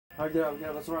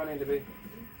Yeah, that's where I need to be.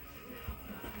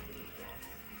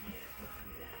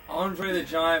 Andre the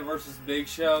Giant versus Big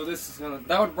Show.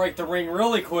 That would break the ring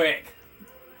really quick.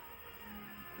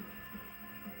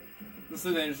 Let's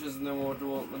do the entrances and then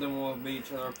we'll beat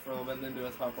each other up for a little bit and then do a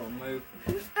top rope move.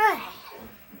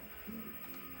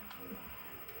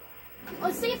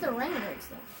 Let's see if the ring breaks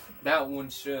though. That one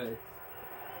should.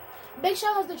 Big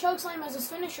Show has the chokeslam as his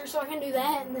finisher, so I can do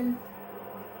that and then.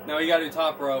 No, you gotta do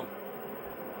top rope.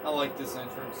 I like this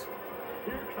entrance.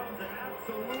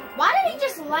 Why did he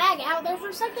just lag out there for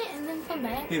a second and then come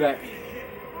back? Be back.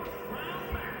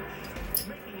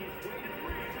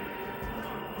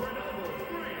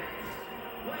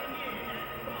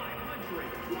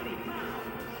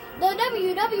 The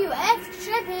WWF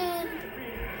champion.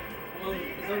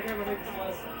 Is it okay if I take this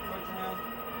last touchdown?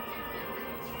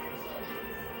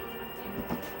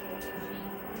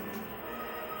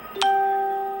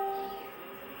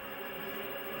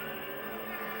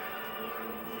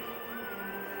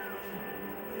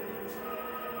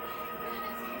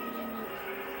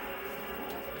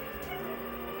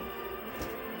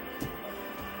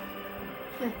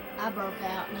 I broke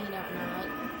out and he don't know it.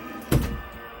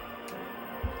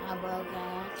 I broke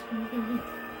out.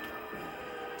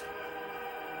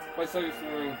 Wait, so you're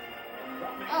feeling.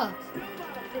 Oh.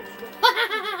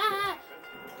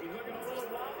 He's looking a little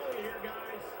wobbly here,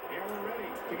 guys. And we're ready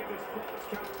to get this Falls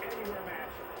Count Anywhere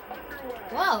match underway.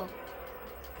 Whoa.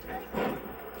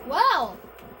 Well.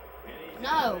 And he's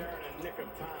No. there in a nick of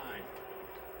time.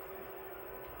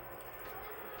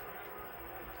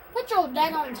 Put your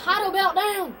daggone title belt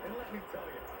down. And let me tell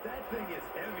you, that thing is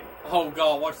heavy. Oh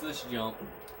god, watch this jump.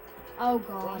 Oh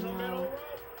God, no.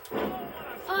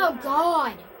 Oh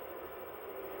God.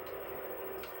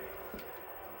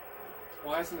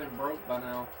 Why isn't it broke by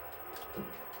now?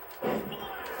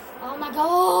 Oh my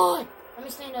God. Let me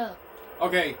stand up.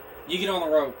 Okay, you get on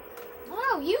the rope.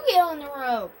 No, you get on the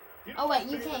rope. Oh wait,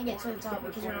 you can't get to the top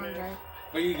because you're Andre.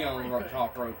 But you get on the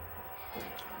top rope.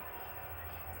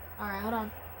 Alright, hold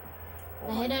on.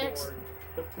 The head X.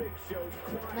 The Big Show's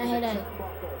The head X.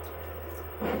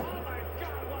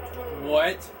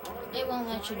 What? It won't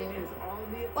let you do it.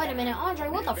 Wait a minute, Andre,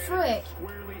 what the frick?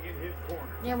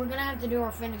 Yeah, we're gonna have to do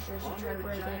our finishers to try to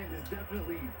break it. Is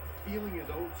definitely feeling his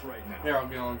oats right now. Here, I'll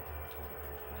be on.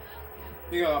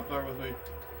 You go up there with me.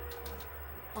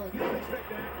 Holy You don't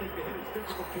expect an athlete to hit his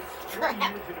physical peak 20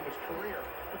 years into his career,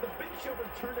 but the Big Show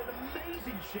returned in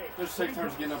amazing shape. Just take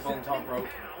turns getting up on the top rope.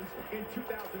 In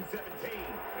 2017,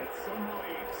 and somehow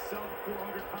a sub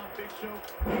 400-pound Big Show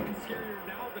even scarier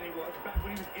now than he was back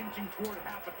when he was inching toward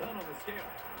half a ton on the scale.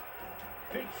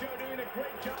 Big Show doing a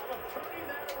great job of turning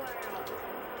that around.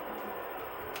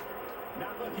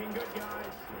 Not looking good,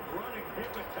 guys. Running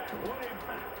hip attack. What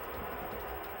impact?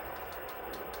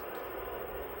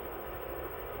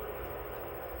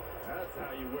 That's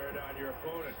how you wear down your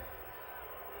opponent.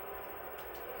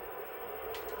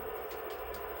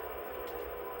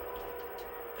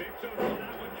 Big Show saw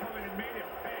that one coming and made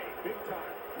him pay big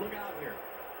time. Look out here.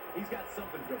 He's got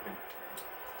something cooking.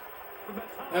 From the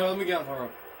top. Hey, let me get on the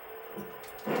rope.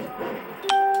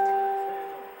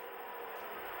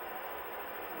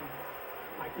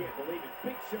 I can't believe it.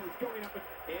 Big Show's going up and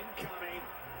incoming.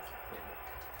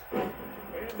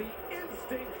 And the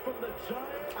instinct from the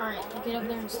Giant. Alright, you get up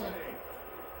there and stay.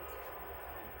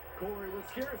 Corey, what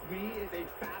scares me is a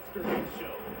faster Big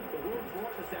Show. The world's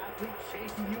largest athlete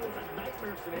chasing you is a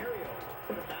nightmare scenario.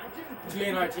 But imagine...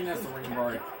 GA19 has the ring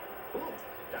break. Ooh,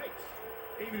 yikes.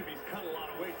 Even if he's cut a lot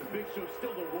of weight, the Big Show's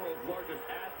still the world's largest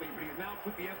athlete, but he's now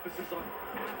put the emphasis on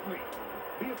athlete.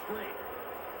 Be afraid.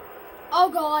 Oh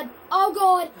God. Oh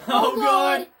God. Oh,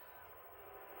 God.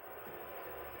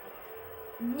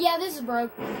 Yeah, this is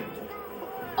broke.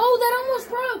 Oh, that almost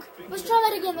broke. Let's try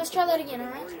that again. Let's try that again,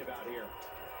 alright?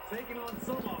 Taking on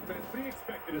some offense, but he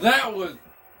expected That was...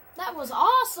 That was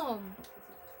awesome.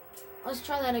 Let's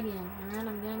try that again. Alright,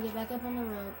 I'm gonna get back up on the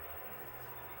rope.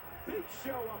 Big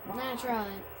Show up. I'm gonna try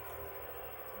it.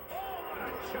 Oh, what a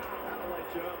shot. That'll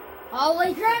light you up.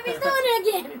 Holy crap, he's doing it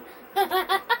again.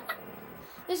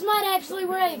 This might actually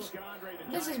break.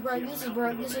 This is broke. This is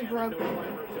broke. This is broke.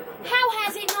 How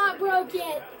has it not broke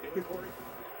yet?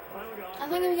 I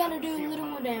think we gotta do a little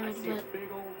more damage, but...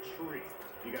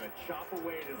 You gotta chop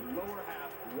away at his lower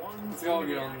half. Let's go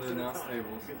get on the announce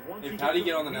tables. How do you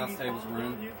get on the announce tables,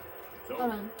 Bryn?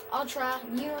 Hold on. I'll try.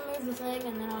 You remove the thing,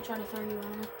 and then I'll try to throw you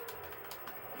on it.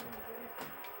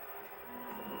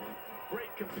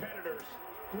 Great competitors.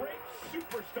 Great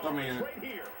superstars right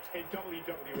here in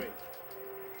WWE.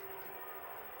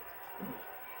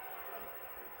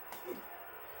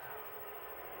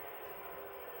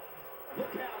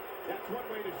 Look out. That's one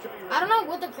way to I don't know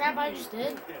what the crap I just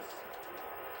did.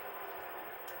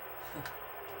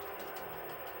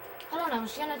 Hold on, I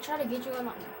was gonna try to get you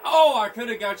on. Oh, I could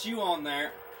have got you on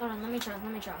there. Hold on, let me try.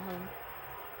 Hold on.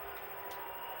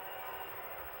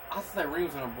 I thought that ring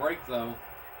was gonna break though.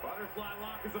 Butterfly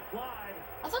lock is applied.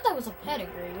 I thought that was a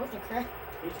pedigree. What the crap?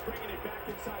 He's bringing it back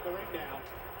inside the ring now.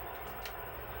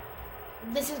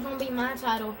 This is gonna be my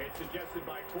title. It's suggested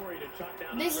by Corey to chop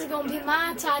down. This is gonna be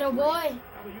my title, boy. How about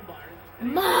you,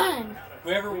 Byron? Mine.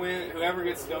 Whoever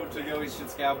gets to go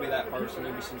Shinsuke, I'll be that person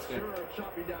who be Shinsuke. Sure,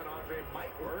 chopping down Andre might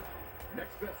work.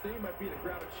 Next best thing might be to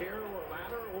grab a chair or a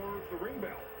ladder or the ring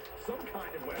bell. Some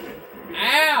kind of weapon.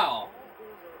 Ow!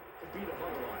 To beat him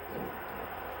otherwise.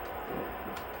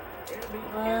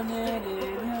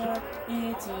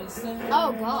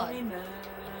 Oh God.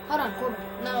 Hold on, Corbin.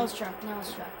 No, let's try.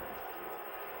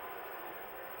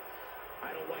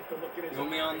 I don't like the look at his You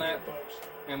want me on that?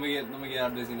 And let me get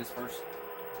out of dizziness first.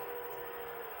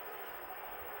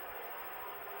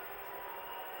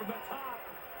 From the top.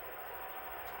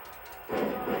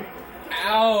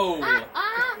 Ow!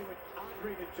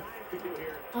 Andre the Giant could do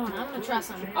here. Hold on, I'm gonna try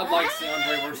something. I'd like to see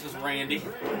Andre versus Randy.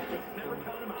 Never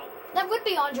count him out. That would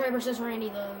be Andre versus Randy,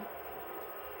 though.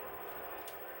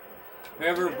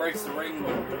 Whoever breaks the ring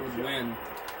would win.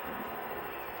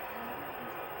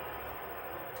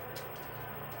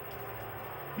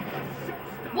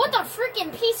 What the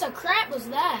freaking piece of crap was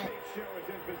that?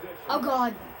 Oh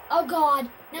God. Oh God.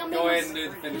 Now Go ahead and do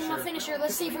the finisher. my finisher.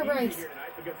 Let's see if it breaks.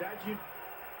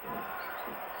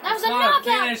 That was It's a not a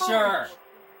knockout finisher. punch.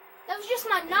 That was just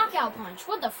my knockout punch.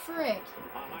 What the frick?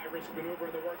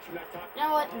 You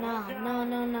know what? No.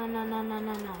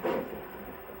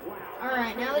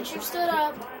 Alright, now that you've stood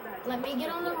up, let me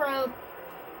get on the rope.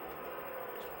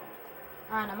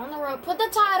 Alright, I'm on the rope. Put the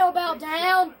title belt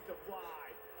down.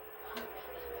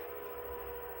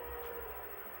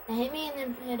 Now hit me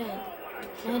and then hit it.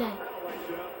 Hit it.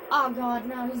 Oh God,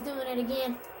 no, he's doing it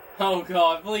again. Oh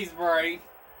God, please break.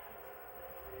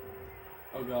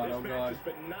 Oh God, oh God.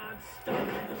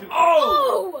 Oh!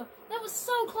 Oh! That was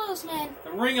so close, man.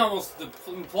 The ring almost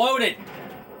imploded.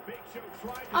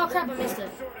 Oh crap, I missed it.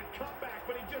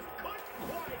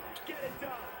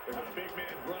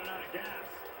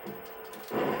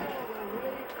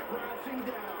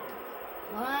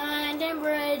 Winding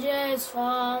bridges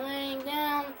falling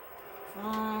down,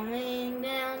 falling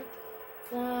down,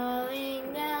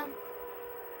 falling down.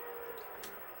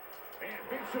 Man,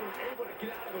 Big Show was able to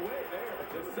get out of the way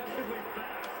there. Deceptively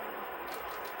fast.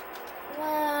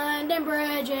 Winding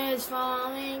bridges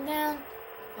falling down,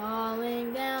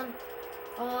 falling down,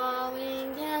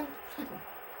 falling down.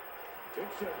 Big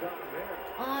Show got him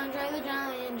there. Andre the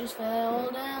Giant just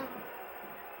fell down.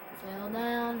 Fell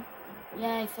down.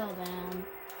 Yeah, he fell down.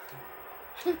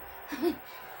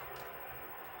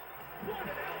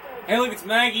 Hey, look, it's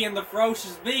Maggie and the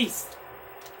Ferocious Beast.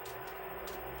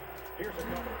 Here's a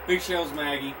cover. Big Show's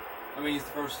Maggie. I mean, he's the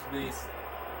Ferocious Beast.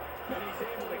 And he's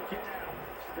able to get out.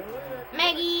 Still in it.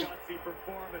 Maggie. Gutsy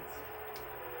performance.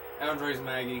 Andre's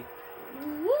Maggie.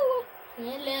 Woo.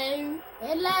 Hello.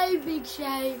 Hello, Big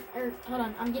Show. Hold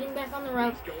on, I'm getting back on the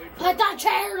rope. Put that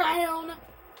chair down.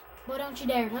 Boy, don't you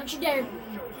dare. Don't you dare.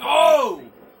 Oh!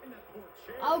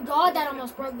 Oh, God, that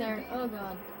almost broke there. Oh,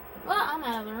 God. Well, I'm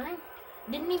out of the ring.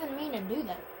 Didn't even mean to do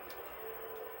that.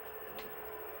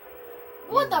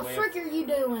 What the frick are you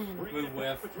doing? Move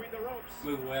whiff. Between the ropes.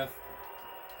 Move whiff.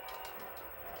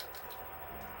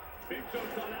 Big Show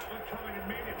saw that one coming and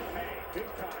made it pay. Big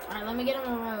time. Alright, let me get on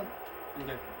the rope.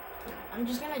 Okay. I'm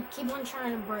just gonna keep on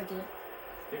trying to break it.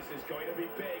 This is going to be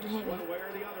big, Hit me. one way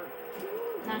or the other.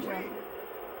 Not sure.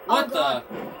 What Oh, the? God.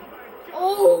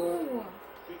 Oh!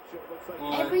 Big Show looks like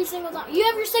What? Every single time. You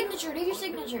have your signature. Do your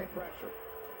signature. pressure.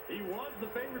 He was the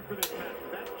favorite for this match,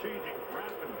 but that's changing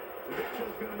rapidly. The Big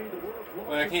Show's going to need the world's longest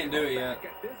Wait, I can't do it yet.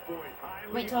 comeback at this point.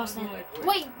 Highly Wait till I stand. unlikely.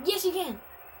 Wait, yes you can.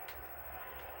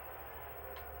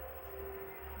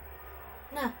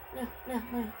 No.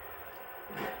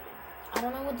 I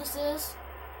don't know what this is.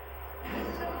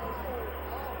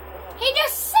 He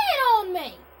just sat on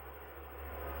me.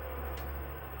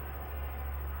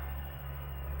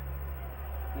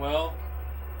 Well,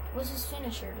 What's his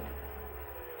finisher?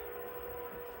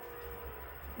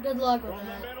 Good luck with From the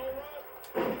that. middle rope.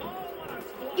 Oh, what a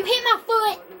splash. You hit my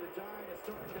foot. The Giant is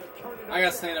starting to turn it I gotta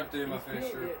up. stand up to do my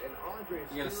finisher. And Andre's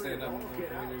You gotta stand up all and get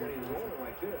do out your when he's finisher. rolling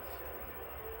like this.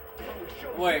 Oh,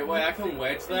 Show Wait, some I can mixing.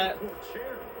 wedge that? Poor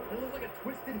chair. It looks like a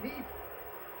twisted heap.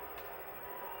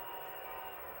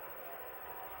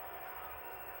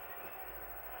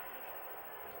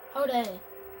 Hold it.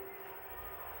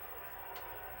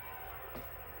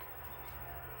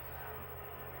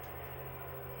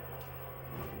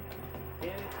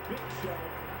 Show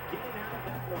getting out of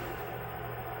that one.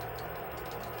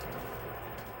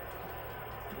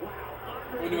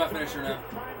 Wow. I'm gonna do my finisher now.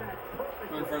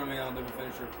 Come in front of me, I'll do my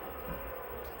finisher.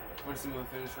 I want to see what my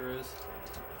finisher is.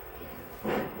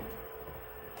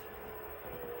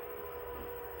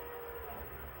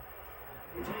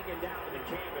 Taken down to the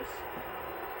canvas.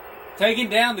 Taking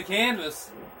down the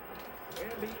canvas.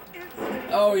 And the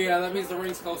instant. Oh yeah, that means the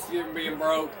ring's close to being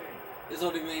broke. This is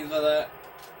what he means by that.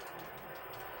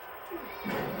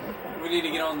 We need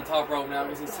to get on the top rope now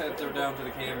because he's sent her down to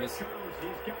the canvas. He's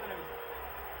got him.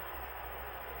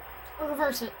 Or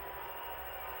reverse it.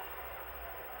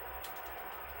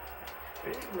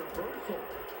 Big reversal.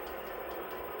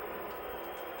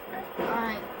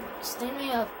 Alright, stand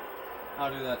me up.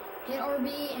 I'll do that. Hit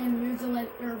RB and move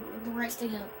the right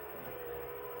stick up.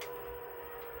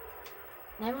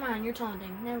 Never mind, you're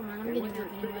taunting. Never mind, I'm getting up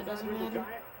anyway. It doesn't matter.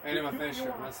 I need my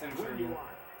finisher. My finisher again.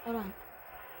 Hold on.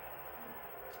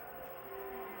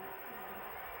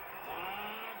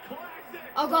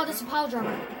 Oh god, that's a pile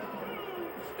driver.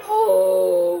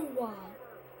 Oh!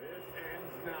 This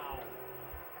ends now.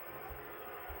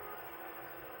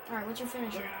 Alright, what's your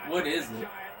finisher? What is it?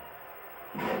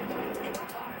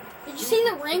 Did you see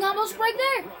the ring almost break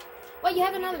there? Wait, you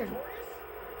have another.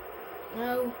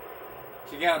 No.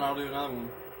 Kick out and I'll do another one.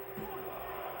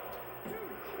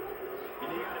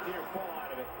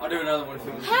 I'll do another one if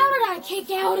you want. How did I kick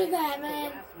out of that,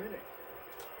 man?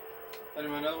 I'll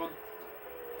do another one.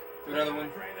 Do another one.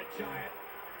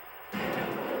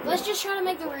 Let's just try to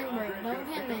make the ring break. Don't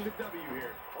hit me.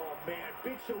 Oh man,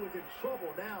 Big Show is in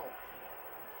trouble now.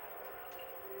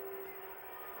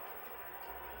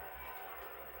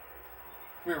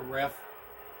 Come here, ref.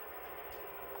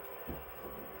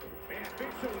 Man,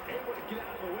 Big Show was able to get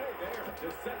out of the way there.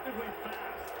 Deceptively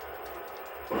fast.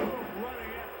 Boom,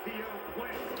 running FTO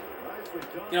place. Nicely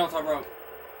done. Get on top rope.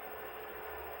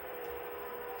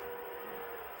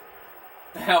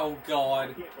 Oh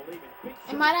God.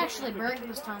 It might actually break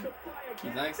this time.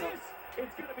 You think so?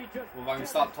 Well, if I can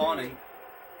stop taunting.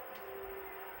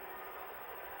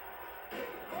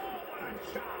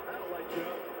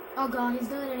 Oh god, he's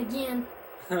doing it again.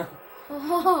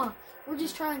 Oh, we're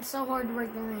just trying so hard to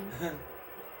break the ring.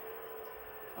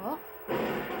 Oh.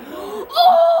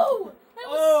 Oh! That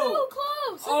was so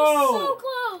close! That was so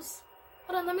close!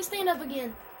 Hold on, let me stand up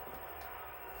again.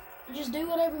 Just do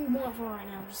whatever you want for right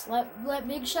now. Just let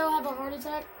Big Show have a heart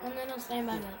attack, and then he'll stand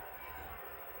back up.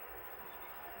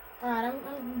 Alright,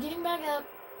 I'm getting back up.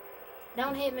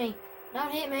 Don't hit me.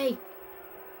 Don't hit me.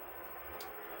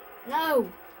 No!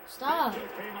 Stop.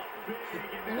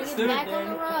 Let me get back on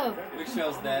the rope. Big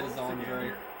Show's dad is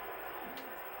Andre.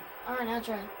 Alright, now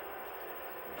try.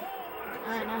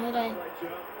 Alright, now hit A.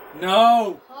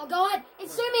 No! Oh god,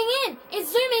 it's zooming in!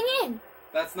 It's zooming in!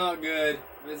 That's not good.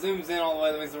 If it zooms in all the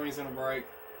way, that means the ring's gonna break.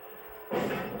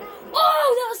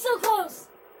 Oh, that was so close!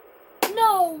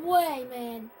 No way,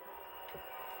 man.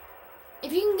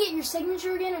 If you can get your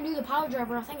signature again and do the power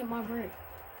driver, I think it might break.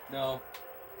 No.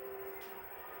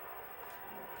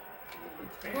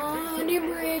 On the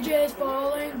bridge is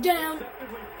falling down.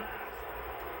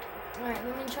 Alright,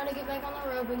 let me try to get back on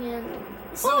the rope again.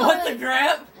 So what the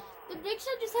crap? Did Big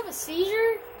Show just have a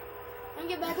seizure? Let me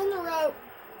get back on the rope.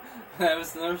 That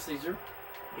was another seizure.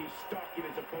 He's stalking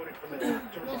his opponent from the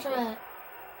top turn. That's right.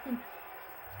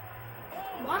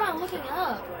 Why am I looking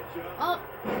up? Oh.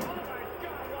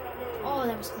 Oh,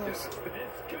 that was close.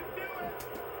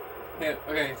 Yeah,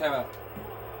 okay, time out.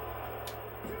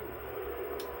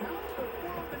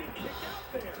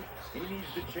 He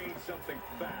needs to change something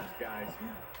fast, guys.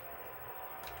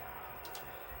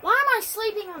 Why am I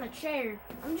sleeping on a chair?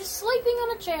 I'm just sleeping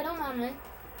on a chair, don't mind me.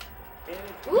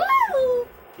 Woo!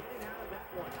 Getting out of that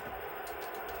one.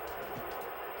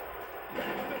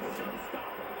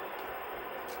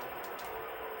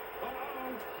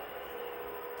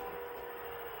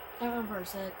 Don't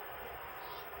reverse it.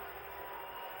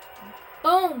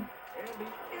 Boom! And the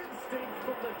instinct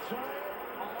from the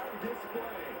Giant on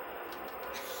display.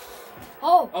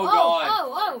 Oh, Oh, God.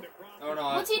 oh. No, no.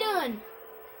 What's he doing?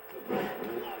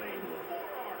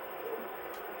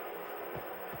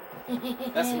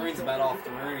 That screen's about off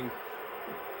the ring.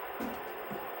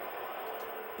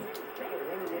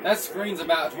 That screen's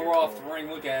about tore off the ring.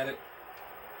 Look at it.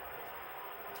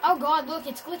 Oh god, look,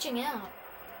 it's glitching out.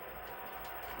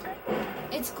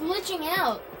 It's glitching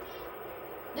out.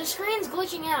 The screen's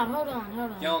glitching out. Hold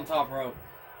on. Get on top rope.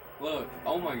 Look.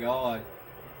 Oh my god.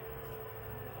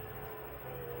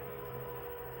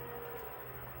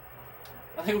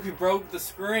 I think we broke the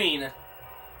screen.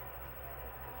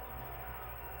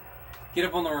 Get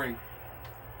up on the ring.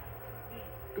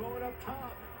 Going up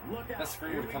top. That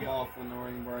screen would come off when the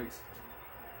ring breaks.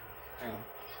 Hang on.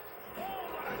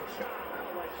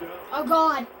 Oh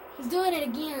God, he's doing it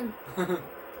again.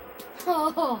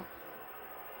 Oh.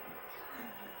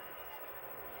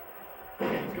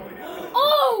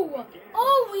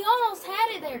 Oh, we almost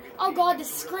had it there. Oh God, the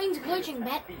screen's glitching,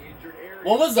 man.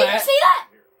 What was Did that? you see that?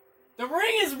 The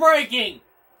ring is breaking!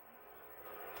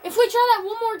 If we try that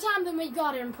one more time, then we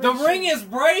got it. The ring is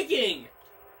breaking!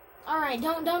 Alright,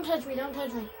 don't touch me, don't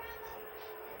touch me.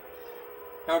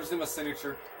 I'll just do my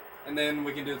signature, and then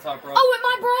we can do the top rope. Oh, it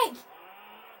might break!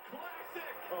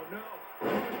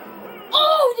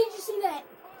 Oh, did you see that?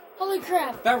 Holy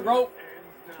crap. That rope...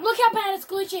 Look how bad it's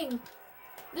glitching.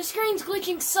 The screen's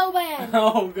glitching so bad.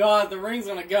 Oh God, the ring's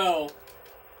gonna go.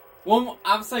 One,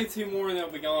 I'll say 2 more and they'll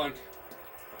be gone.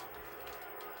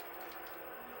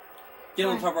 Get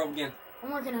on the top rope again.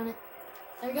 I'm working on it.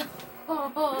 There you go.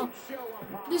 Oh,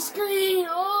 the screen.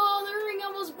 Oh, the ring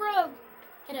almost broke.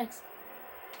 Hit X.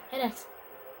 Hit X.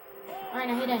 Alright,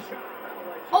 now hit X.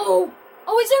 Oh!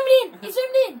 Oh, it zoomed in! It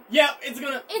zoomed in! Yep, it's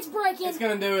gonna... It's breaking. It's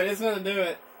gonna do it. It's gonna do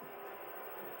it.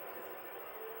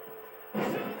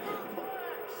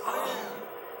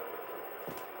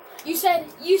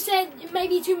 You said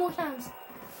maybe 2 more times.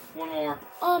 1 more.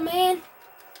 Oh, man.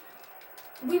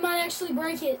 We might actually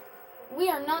break it. We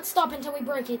are not stopping until we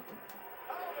break it.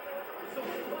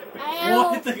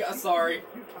 Ow. What? Sorry.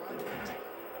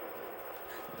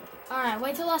 Alright,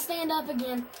 wait till I stand up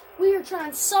again. We are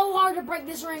trying so hard to break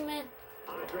this ring, man.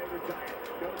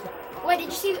 Wait, did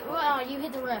you see the... Well, you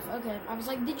hit the ref. Okay. I was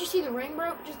like, did you see the ring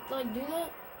broke? Just, like, do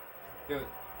that? Do it.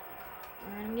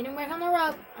 Alright, I'm getting back on the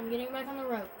rope. I'm getting back on the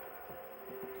rope.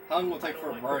 How long will it take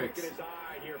for it breaks?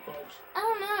 I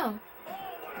don't know.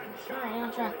 Alright,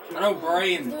 I'll try. I know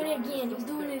Brian... He's doing it again. He's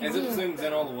doing it As it again. zooms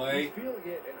in all the way.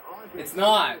 It's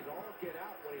not.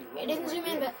 It didn't zoom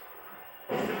in, but...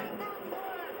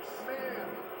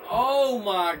 Oh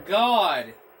my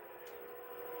God.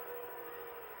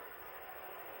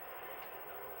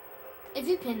 If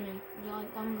you pin me, you're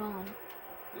like, I'm gone.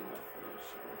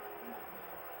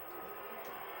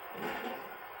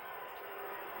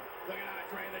 Look at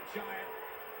Andre the Giant.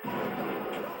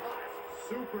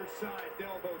 Super-sized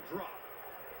elbow drop.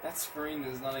 That screen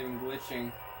is not even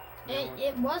glitching.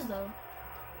 It was, though.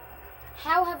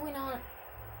 How have we not...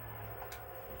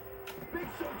 Big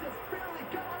Show just barely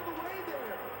got out of the way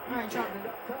there. Alright, chop.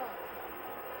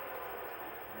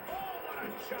 Oh, what a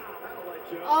chop. That'll let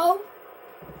you up. Oh!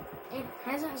 It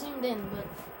hasn't zoomed in, but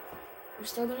we're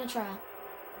still gonna try.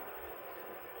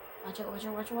 Watch it, watch it,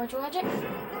 watch it, watch it, watch it.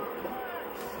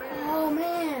 Oh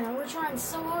man, we're trying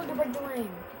so hard to break the ring.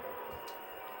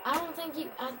 I don't think you,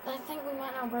 I think we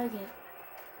might not break it.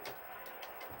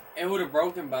 It would have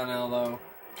broken by now, though.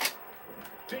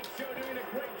 Big Show doing a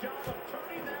great job of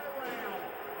turning that around.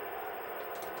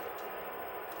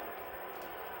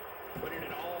 Putting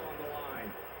it all on the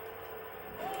line.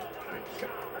 Oh, what a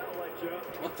chop. That'll let you up.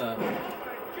 What the? Oh, my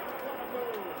God, what a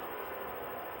move.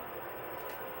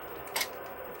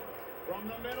 From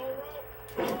the middle rope.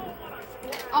 Oh, what a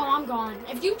splash. Oh, I'm gone.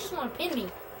 If you just want to pin me,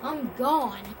 I'm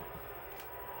gone.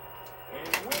 And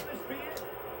will this be it?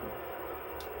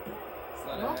 It's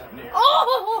not Oh, happening.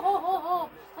 oh,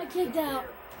 I kicked out.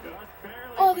 Just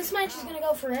barely. Oh, this match is gonna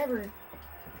go forever.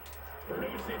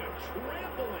 Producing a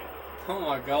trampling. Oh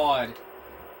my God.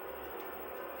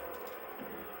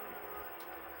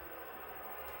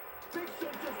 Big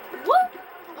Show just barely What? got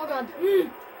out of the Oh god.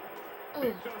 Oh.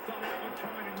 Big Show saw that one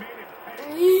coming and made it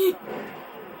pay. Mm.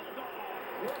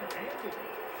 One-handed.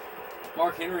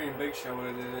 Mark Henry and Big Show would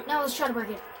have did it. Now let's try to break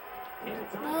it. And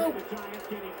it's No. Andre the Giant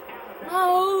getting out of that.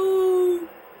 No.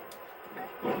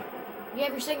 You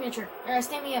have your signature. Alright,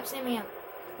 stand me up, stand me up.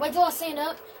 Wait till I stand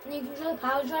up, and you can try the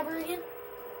power driver again.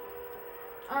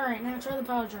 Alright, now try the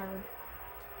power driver.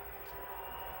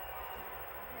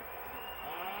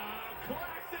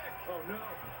 Classic. Oh no.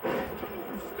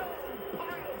 Tombstone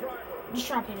pile driver. Just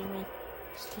try pinning me.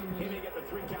 Just pin He me. may get the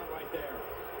 3 count right there.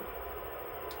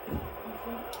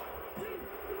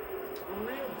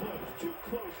 Real close. Too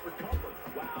close for comfort.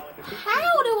 Wow. And the big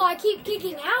How do I keep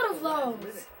kicking out of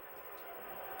those?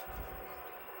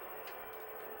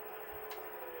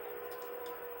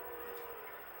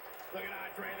 Look at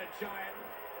Andre the Giant.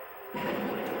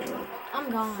 I'm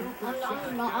gone.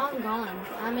 I'm gone.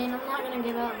 I mean, I'm not gonna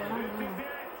give up, but I'm gone.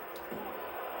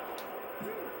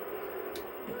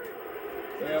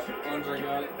 Yep, Andre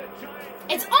got it.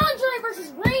 It's Andre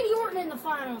versus Randy Orton in the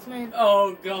finals, man.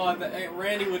 Oh God,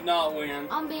 Randy would not win.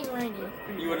 I'm being Randy.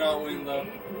 You would not win though.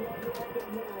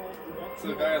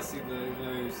 So I gotta see the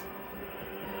moves.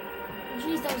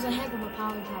 Jeez, that was a heck of a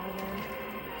power driver there.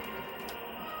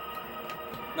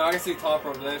 No, I can see top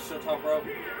rope. Did they show top rope?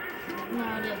 No,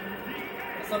 I didn't.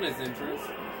 That's not his entrance.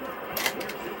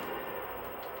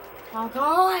 Oh,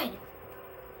 God!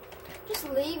 Just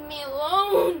leave me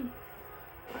alone!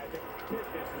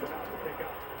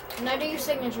 Now do your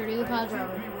signature. Do the pile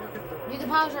driver. Do the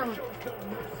pile driver.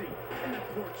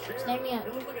 Stand me up.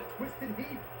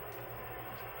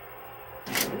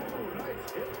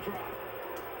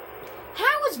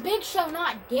 How is Big Show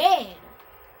not dead?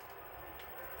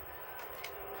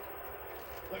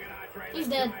 He's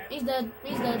dead. He's dead.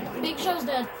 He's dead. Big Show's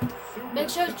dead. Big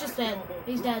Show's just dead.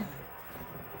 He's dead.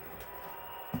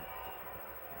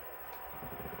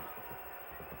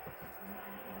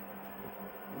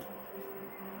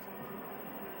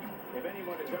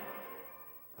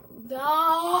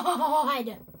 God!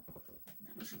 That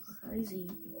was crazy.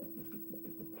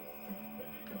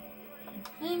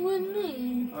 Hang with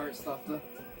me. Alright, stop the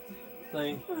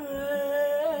thing.